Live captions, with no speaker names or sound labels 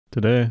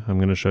Today, I'm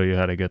going to show you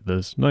how to get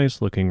this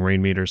nice looking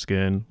Rainmeter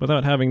skin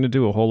without having to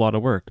do a whole lot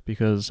of work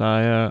because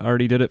I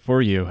already did it for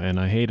you and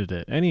I hated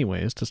it.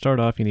 Anyways, to start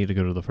off, you need to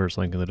go to the first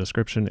link in the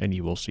description and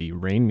you will see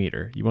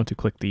Rainmeter. You want to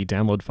click the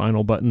download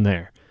final button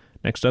there.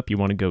 Next up, you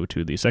want to go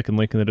to the second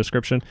link in the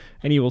description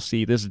and you will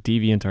see this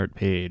DeviantArt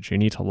page. You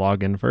need to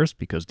log in first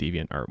because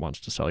DeviantArt wants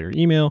to sell your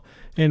email.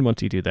 And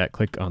once you do that,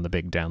 click on the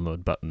big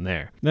download button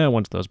there. Now,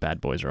 once those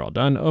bad boys are all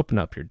done, open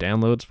up your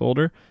downloads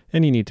folder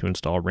and you need to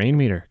install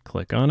Rainmeter.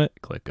 Click on it,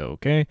 click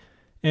OK,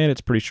 and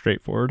it's pretty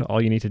straightforward.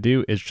 All you need to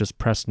do is just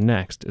press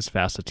next as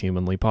fast as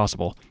humanly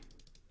possible.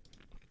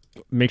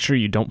 Make sure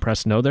you don't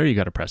press no there, you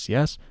got to press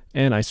yes,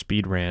 and I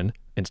speed ran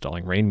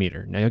installing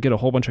Rainmeter. Now you'll get a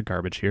whole bunch of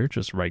garbage here.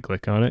 Just right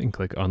click on it and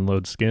click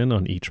unload skin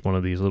on each one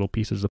of these little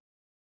pieces.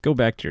 Go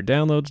back to your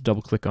downloads,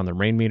 double click on the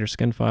Rainmeter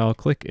skin file,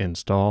 click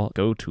install,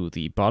 go to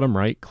the bottom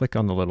right, click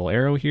on the little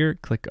arrow here,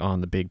 click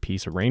on the big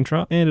piece of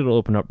raindrop, and it'll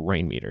open up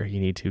Rainmeter. You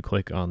need to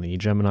click on the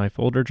Gemini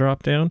folder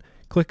drop down,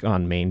 click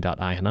on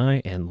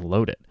main.ini and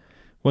load it.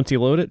 Once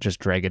you load it, just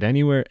drag it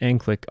anywhere and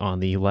click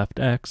on the left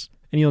X,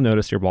 and you'll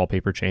notice your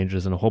wallpaper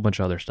changes and a whole bunch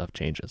of other stuff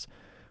changes.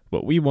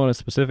 What we want to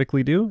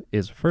specifically do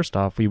is, first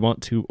off, we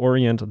want to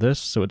orient this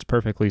so it's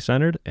perfectly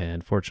centered,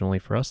 and fortunately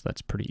for us,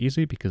 that's pretty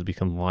easy because we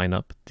can line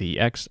up the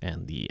X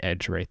and the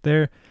edge right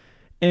there.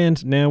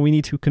 And now we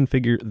need to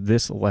configure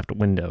this left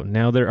window.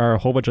 Now there are a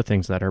whole bunch of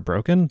things that are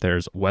broken.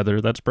 There's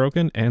weather that's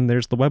broken, and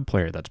there's the web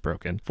player that's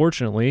broken.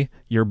 Fortunately,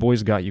 your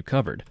boys got you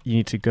covered. You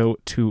need to go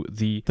to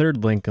the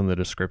third link in the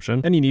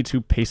description, and you need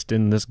to paste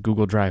in this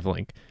Google Drive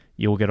link.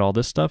 You'll get all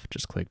this stuff,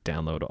 just click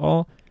download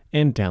all,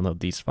 and download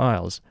these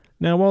files.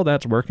 Now, while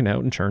that's working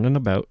out and churning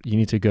about, you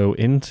need to go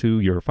into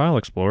your file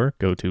explorer,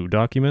 go to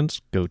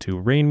Documents, go to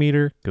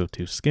Rainmeter, go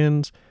to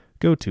Skins,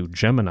 go to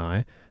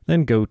Gemini,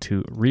 then go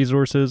to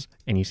Resources,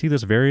 and you see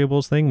this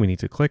Variables thing, we need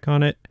to click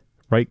on it,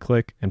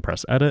 right-click, and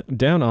press Edit.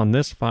 Down on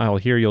this file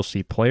here, you'll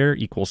see Player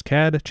equals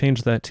CAD,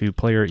 change that to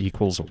Player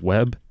equals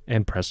Web,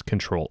 and press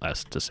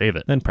Ctrl-S to save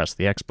it, then press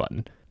the X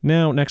button.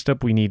 Now, next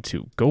up, we need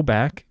to go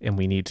back and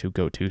we need to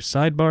go to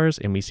sidebars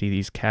and we see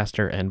these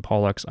Castor and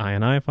Pollux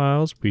INI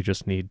files. We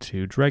just need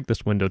to drag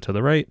this window to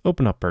the right,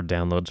 open up our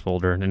downloads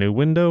folder in a new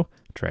window,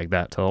 drag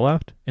that to the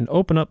left, and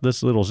open up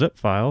this little zip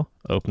file,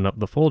 open up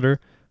the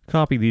folder,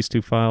 copy these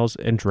two files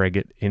and drag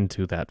it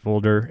into that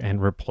folder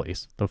and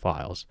replace the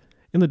files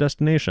in the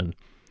destination.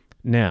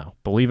 Now,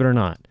 believe it or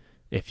not,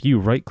 if you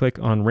right click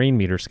on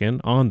Rainmeter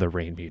skin on the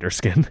Rainmeter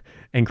skin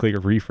and click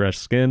refresh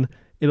skin,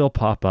 it'll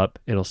pop up,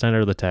 it'll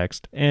center the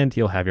text, and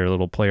you'll have your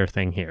little player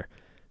thing here.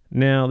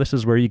 Now, this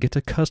is where you get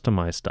to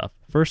customize stuff.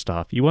 First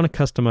off, you want to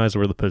customize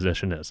where the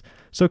position is.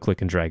 So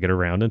click and drag it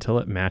around until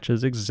it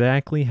matches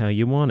exactly how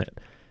you want it.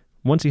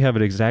 Once you have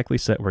it exactly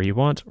set where you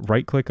want,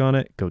 right click on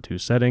it, go to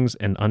settings,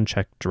 and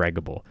uncheck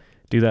draggable.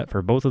 Do that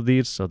for both of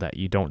these so that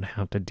you don't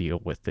have to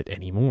deal with it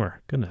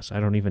anymore. Goodness,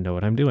 I don't even know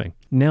what I'm doing.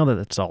 Now that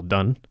it's all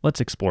done,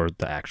 let's explore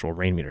the actual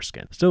Rainmeter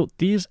skin. So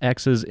these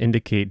X's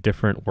indicate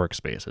different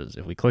workspaces.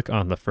 If we click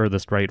on the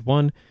furthest right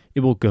one, it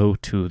will go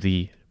to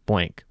the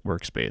blank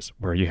workspace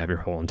where you have your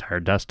whole entire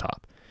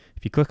desktop.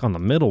 If you click on the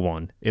middle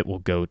one, it will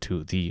go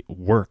to the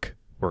work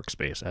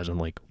workspace, as in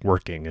like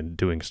working and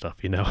doing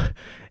stuff, you know.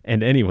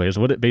 And anyways,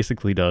 what it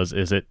basically does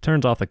is it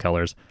turns off the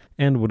colors,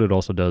 and what it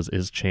also does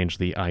is change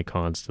the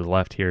icons to the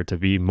left here to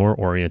be more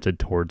oriented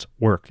towards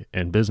work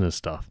and business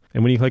stuff.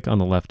 And when you click on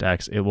the left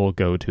X, it will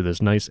go to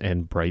this nice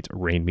and bright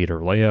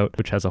Rainmeter layout,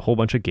 which has a whole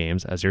bunch of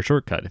games as your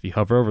shortcut. If you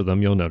hover over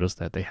them, you'll notice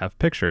that they have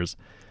pictures.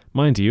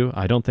 Mind you,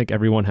 I don't think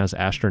everyone has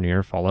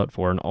Astroneer, Fallout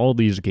 4, and all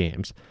these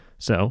games.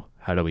 So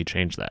how do we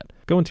change that?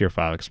 Go into your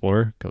file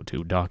explorer, go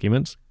to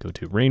Documents, go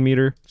to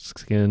Rainmeter,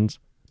 Skins,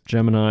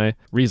 Gemini,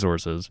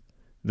 Resources.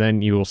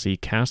 Then you will see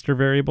Castor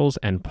variables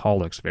and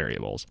Pollux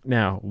variables.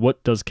 Now,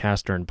 what does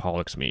Castor and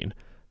Pollux mean?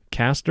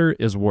 Castor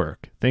is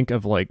work. Think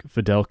of like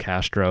Fidel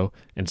Castro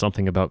and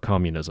something about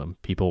communism.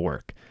 People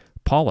work.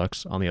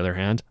 Pollux, on the other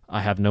hand,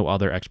 I have no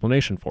other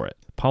explanation for it.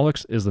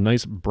 Pollux is the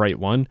nice bright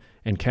one,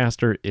 and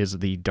Castor is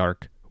the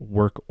dark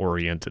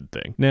work-oriented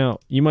thing. Now,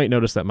 you might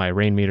notice that my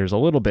Rainmeter is a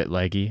little bit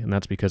laggy, and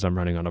that's because I'm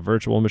running on a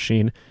virtual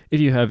machine. If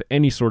you have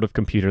any sort of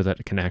computer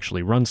that can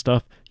actually run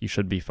stuff, you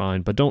should be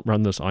fine, but don't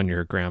run this on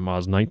your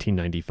grandma's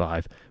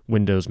 1995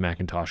 Windows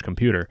Macintosh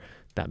computer.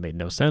 That made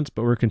no sense,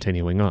 but we're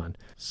continuing on.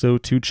 So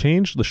to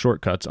change the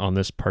shortcuts on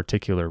this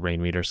particular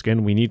Rainmeter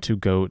skin, we need to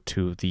go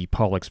to the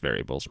Pollux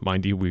variables.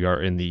 Mind you, we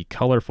are in the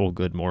colorful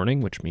good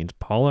morning, which means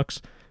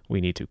Pollux. We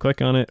need to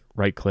click on it,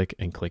 right click,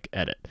 and click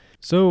edit.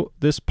 So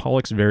this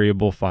Pollux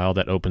variable file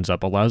that opens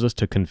up allows us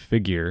to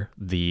configure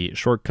the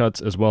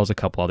shortcuts as well as a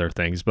couple other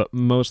things, but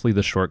mostly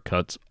the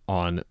shortcuts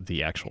on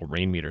the actual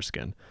Rainmeter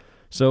skin.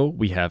 So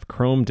we have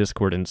Chrome,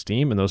 Discord, and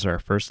Steam, and those are our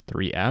first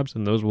three apps,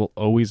 and those will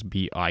always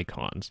be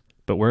icons.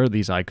 But where are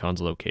these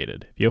icons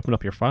located? If you open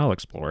up your file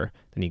explorer,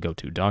 then you go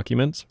to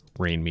Documents,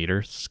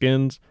 Rainmeter,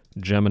 Skins,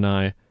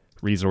 Gemini,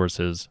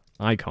 Resources,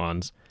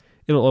 Icons.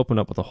 It'll open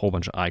up with a whole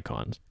bunch of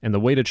icons. And the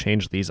way to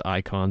change these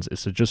icons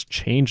is to just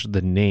change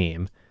the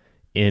name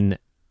in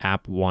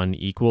app1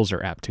 equals or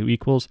app2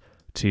 equals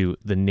to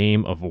the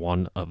name of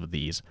one of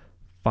these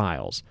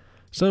files.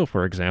 So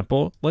for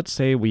example, let's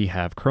say we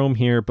have Chrome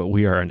here, but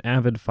we are an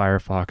avid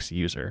Firefox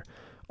user.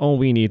 All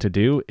we need to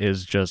do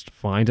is just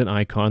find an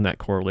icon that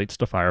correlates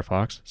to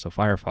Firefox. So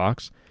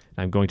Firefox,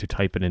 and I'm going to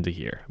type it into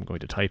here. I'm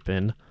going to type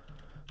in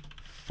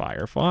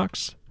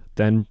Firefox,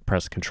 then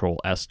press Ctrl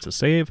S to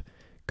save.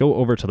 Go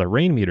over to the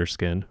Rainmeter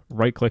skin,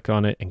 right click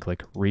on it and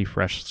click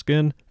refresh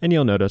skin, and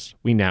you'll notice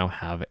we now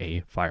have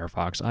a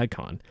Firefox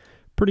icon.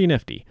 Pretty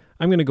nifty.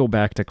 I'm going to go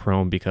back to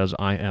Chrome because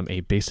I am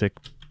a basic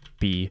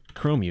B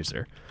Chrome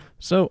user.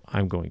 So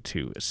I'm going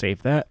to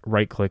save that,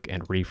 right click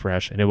and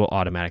refresh, and it will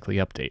automatically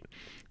update.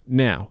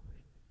 Now,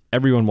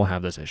 everyone will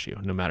have this issue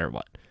no matter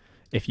what.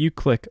 If you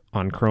click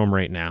on Chrome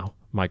right now,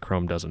 my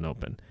Chrome doesn't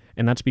open.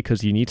 And that's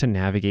because you need to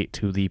navigate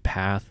to the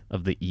path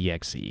of the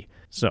exe.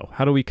 So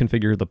how do we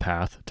configure the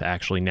path to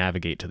actually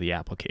navigate to the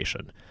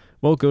application?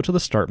 Well, go to the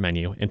Start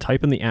menu and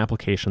type in the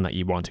application that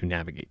you want to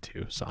navigate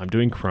to. So I'm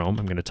doing Chrome.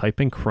 I'm going to type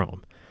in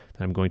Chrome.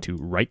 Then I'm going to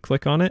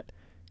right-click on it,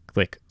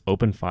 click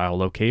Open File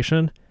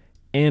Location,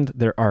 and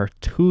there are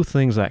two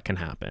things that can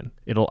happen.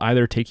 It'll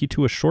either take you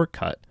to a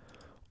shortcut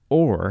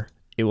or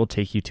it will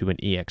take you to an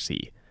exe.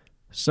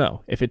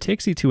 So if it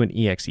takes you to an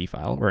exe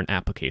file or an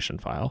application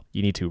file,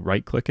 you need to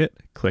right-click it,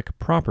 click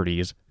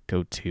Properties,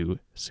 go to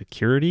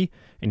Security,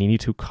 and you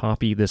need to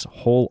copy this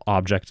whole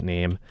object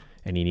name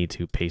and you need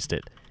to paste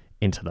it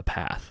into the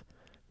path.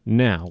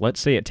 Now,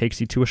 let's say it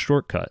takes you to a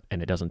shortcut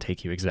and it doesn't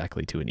take you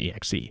exactly to an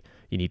exe.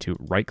 You need to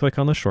right-click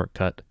on the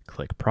shortcut,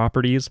 click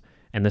Properties,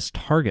 and this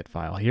target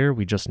file here,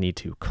 we just need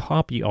to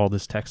copy all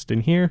this text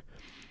in here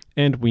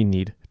and we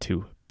need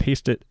to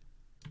paste it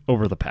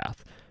over the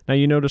path. Now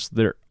you notice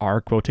there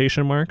are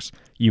quotation marks.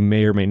 You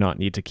may or may not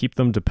need to keep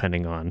them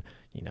depending on,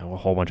 a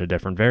whole bunch of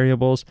different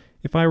variables.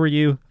 If I were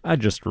you, I'd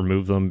just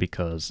remove them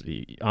because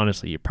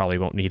honestly, you probably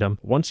won't need them.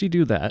 Once you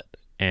do that,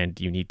 and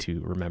you need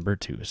to remember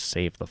to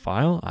save the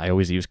file, I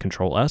always use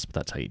Ctrl S, but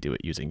that's how you do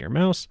it using your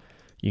mouse.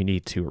 You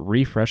need to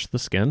refresh the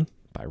skin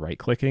by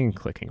right-clicking and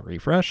clicking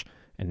refresh.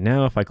 And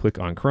now if I click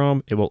on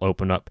Chrome, it will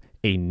open up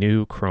a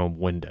new Chrome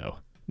window.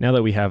 Now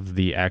that we have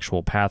the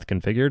actual path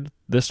configured,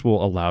 this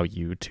will allow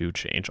you to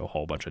change a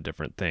whole bunch of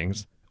different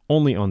things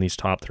only on these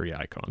top three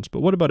icons. But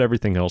what about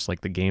everything else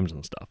like the games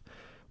and stuff?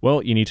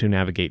 Well, you need to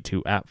navigate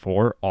to app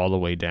 4 all the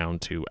way down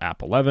to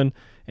app 11,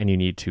 and you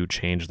need to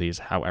change these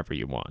however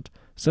you want.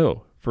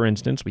 So, for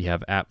instance, we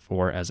have app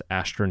 4 as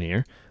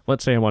Astroneer.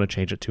 Let's say I want to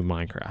change it to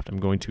Minecraft. I'm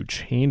going to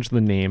change the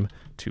name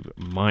to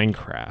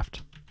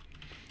Minecraft.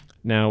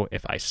 Now,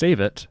 if I save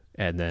it,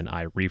 and then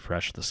I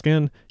refresh the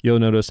skin, you'll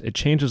notice it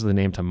changes the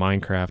name to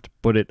Minecraft,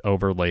 but it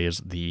overlays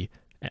the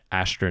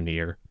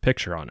Astroneer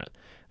picture on it.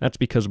 That's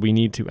because we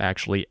need to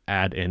actually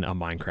add in a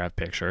Minecraft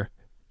picture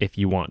if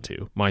you want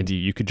to. Mind you,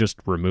 you could just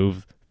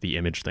remove the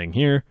image thing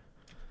here,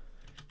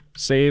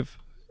 save,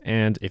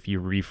 and if you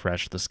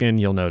refresh the skin,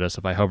 you'll notice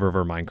if I hover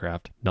over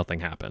Minecraft, nothing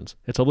happens.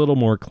 It's a little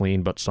more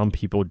clean, but some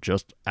people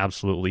just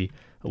absolutely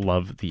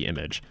love the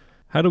image.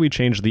 How do we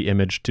change the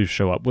image to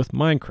show up with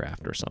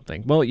Minecraft or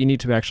something? Well, you need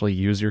to actually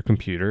use your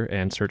computer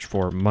and search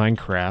for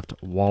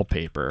Minecraft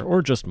wallpaper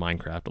or just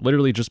Minecraft.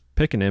 Literally just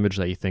pick an image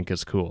that you think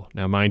is cool.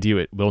 Now, mind you,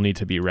 it will need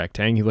to be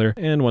rectangular.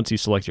 And once you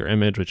select your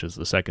image, which is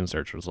the second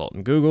search result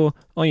in Google,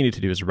 all you need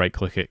to do is right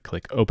click it,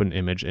 click Open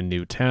Image in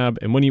New Tab.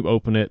 And when you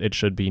open it, it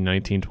should be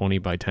 1920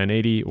 by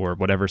 1080 or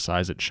whatever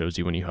size it shows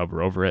you when you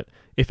hover over it.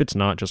 If it's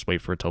not, just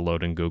wait for it to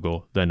load in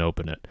Google, then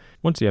open it.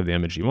 Once you have the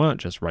image you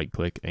want, just right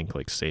click and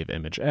click Save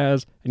Image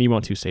As, and you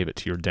want to save it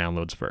to your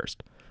downloads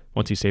first.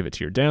 Once you save it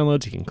to your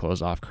downloads, you can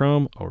close off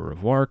Chrome, au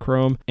revoir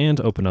Chrome,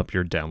 and open up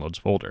your downloads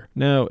folder.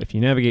 Now, if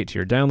you navigate to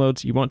your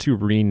downloads, you want to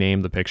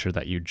rename the picture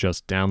that you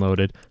just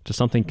downloaded to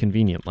something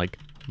convenient like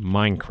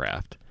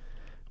Minecraft.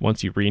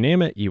 Once you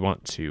rename it, you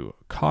want to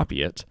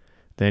copy it.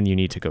 Then you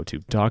need to go to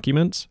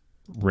Documents,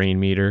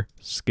 Rainmeter,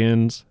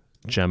 Skins,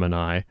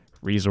 Gemini,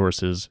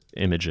 Resources,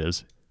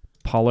 Images,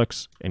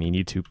 Pollux, and you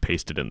need to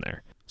paste it in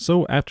there.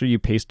 So after you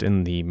paste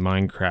in the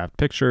Minecraft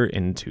picture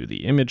into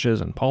the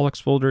Images and Pollux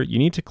folder, you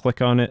need to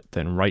click on it,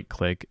 then right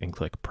click and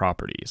click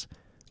Properties.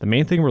 The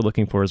main thing we're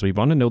looking for is we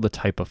want to know the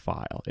type of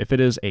file, if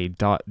it is a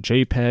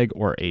 .jpeg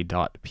or a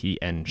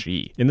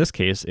 .png. In this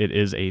case, it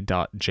is a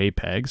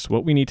 .jpeg, so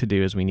what we need to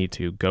do is we need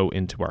to go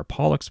into our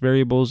Pollux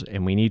variables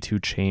and we need to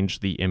change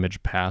the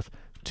image path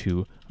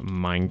to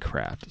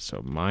Minecraft. So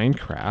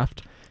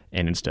Minecraft,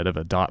 and instead of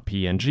a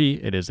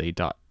 .png, it is a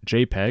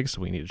 .jpeg,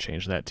 so we need to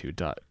change that to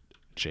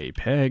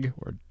 .jpeg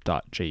or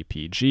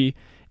 .jpg,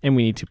 and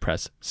we need to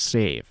press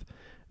Save.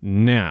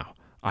 Now,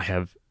 I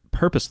have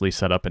purposely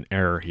set up an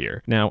error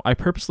here. Now, I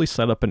purposely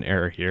set up an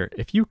error here.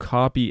 If you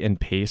copy and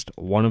paste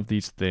one of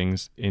these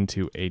things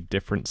into a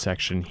different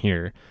section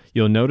here,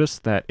 you'll notice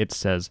that it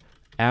says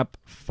app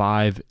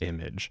 5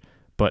 image,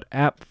 but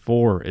app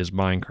 4 is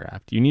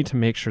Minecraft. You need to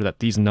make sure that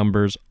these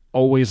numbers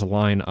always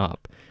line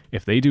up.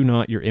 If they do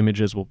not, your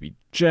images will be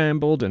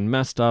jumbled and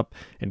messed up,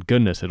 and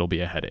goodness, it'll be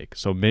a headache.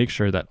 So make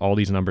sure that all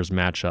these numbers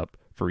match up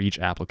for each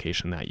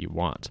application that you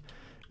want.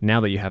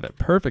 Now that you have it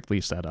perfectly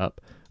set up,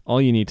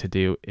 all you need to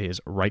do is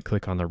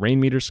right-click on the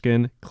Rainmeter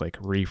skin, click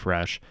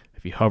Refresh.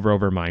 If you hover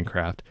over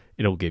Minecraft,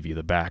 it'll give you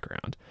the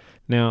background.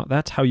 Now,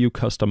 that's how you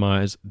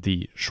customize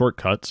the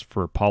shortcuts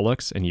for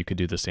Pollux, and you could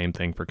do the same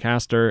thing for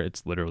Caster.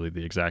 It's literally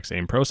the exact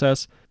same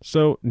process.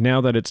 So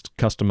now that it's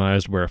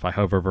customized, where if I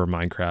hover over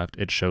Minecraft,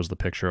 it shows the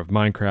picture of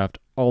Minecraft,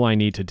 all I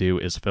need to do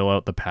is fill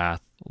out the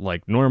path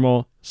like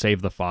normal,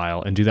 save the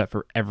file, and do that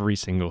for every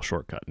single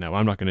shortcut. Now,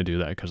 I'm not going to do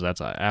that because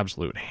that's an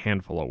absolute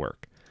handful of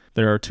work.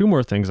 There are two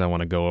more things I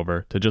want to go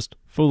over to just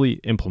fully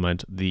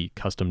implement the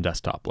custom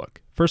desktop look.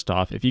 First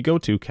off, if you go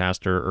to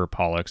Caster or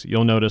Pollux,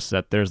 you'll notice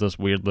that there's this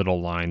weird little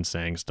line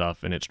saying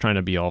stuff and it's trying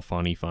to be all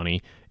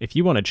funny. If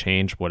you want to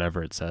change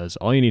whatever it says,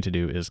 all you need to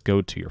do is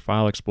go to your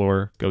File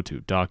Explorer, go to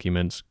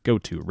Documents, go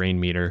to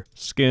Rainmeter,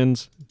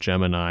 Skins,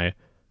 Gemini,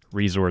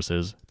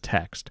 Resources,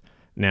 Text.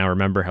 Now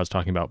remember how I was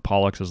talking about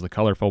Pollux is the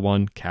colorful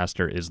one,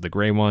 Caster is the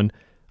gray one.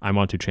 I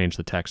want to change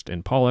the text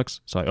in Pollux,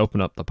 so I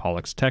open up the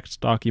Pollux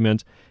text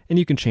document, and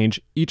you can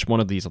change each one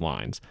of these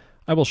lines.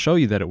 I will show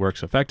you that it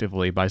works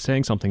effectively by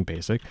saying something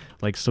basic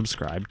like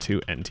subscribe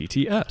to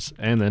NTTS,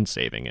 and then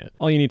saving it.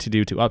 All you need to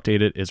do to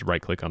update it is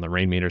right-click on the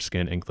Rainmeter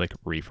skin and click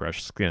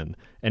Refresh Skin.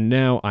 And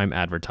now I'm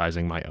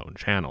advertising my own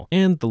channel.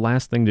 And the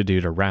last thing to do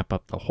to wrap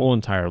up the whole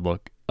entire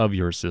look of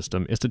your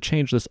system is to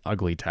change this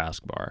ugly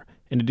taskbar.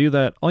 And to do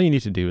that, all you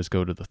need to do is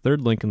go to the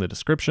third link in the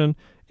description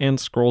and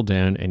scroll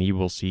down and you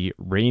will see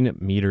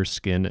Rainmeter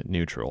Skin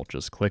Neutral.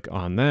 Just click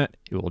on that.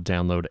 You will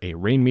download a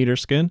Rainmeter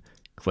skin,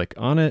 click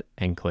on it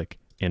and click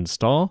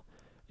Install.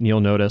 And you'll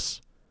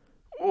notice,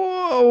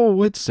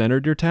 whoa, it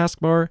centered your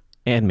taskbar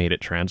and made it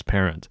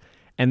transparent.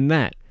 And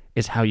that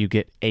is how you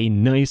get a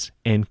nice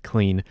and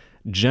clean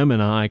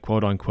Gemini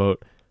quote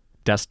unquote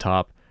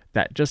desktop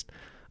that just,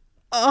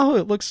 oh,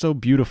 it looks so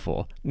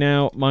beautiful.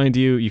 Now, mind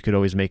you, you could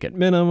always make it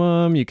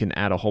minimum. You can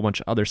add a whole bunch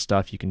of other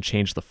stuff. You can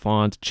change the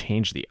font,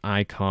 change the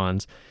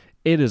icons.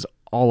 It is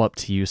all up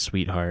to you,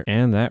 sweetheart.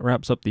 And that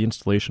wraps up the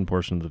installation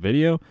portion of the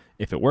video.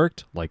 If it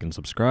worked, like and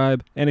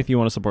subscribe. And if you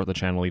want to support the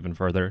channel even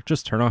further,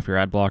 just turn off your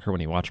ad blocker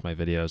when you watch my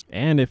videos.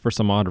 And if for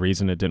some odd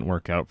reason it didn't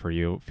work out for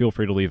you, feel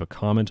free to leave a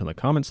comment in the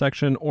comment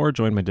section or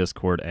join my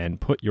Discord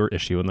and put your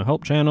issue in the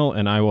help channel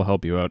and I will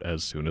help you out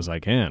as soon as I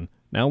can.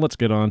 Now let's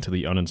get on to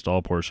the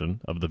uninstall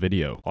portion of the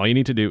video. All you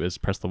need to do is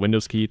press the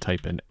Windows key,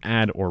 type in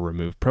add or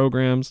remove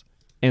programs,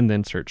 and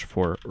then search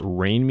for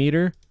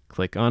Rainmeter,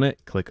 click on it,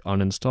 click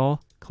uninstall,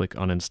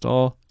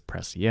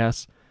 press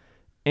yes.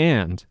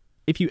 And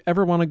if you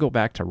ever want to go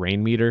back to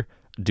Rainmeter,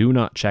 do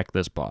not check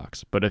this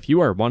box. But if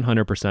you are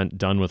 100%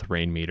 done with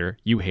Rainmeter,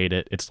 you hate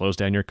it, it slows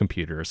down your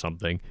computer or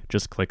something,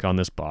 just click on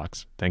this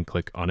box, then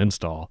click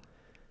uninstall,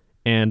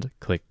 and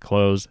click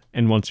close.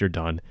 And once you're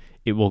done,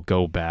 it will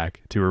go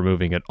back to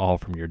removing it all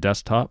from your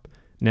desktop.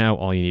 Now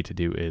all you need to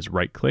do is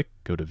right click,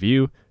 go to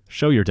view,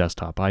 show your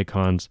desktop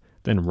icons,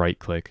 then right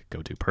click,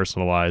 go to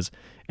personalize,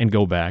 and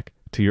go back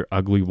to your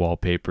ugly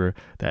wallpaper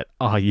that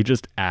you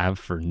just have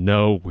for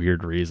no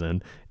weird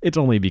reason. It's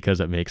only because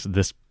it makes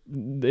this...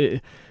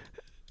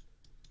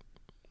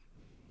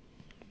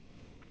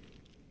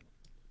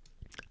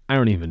 I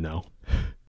don't even know.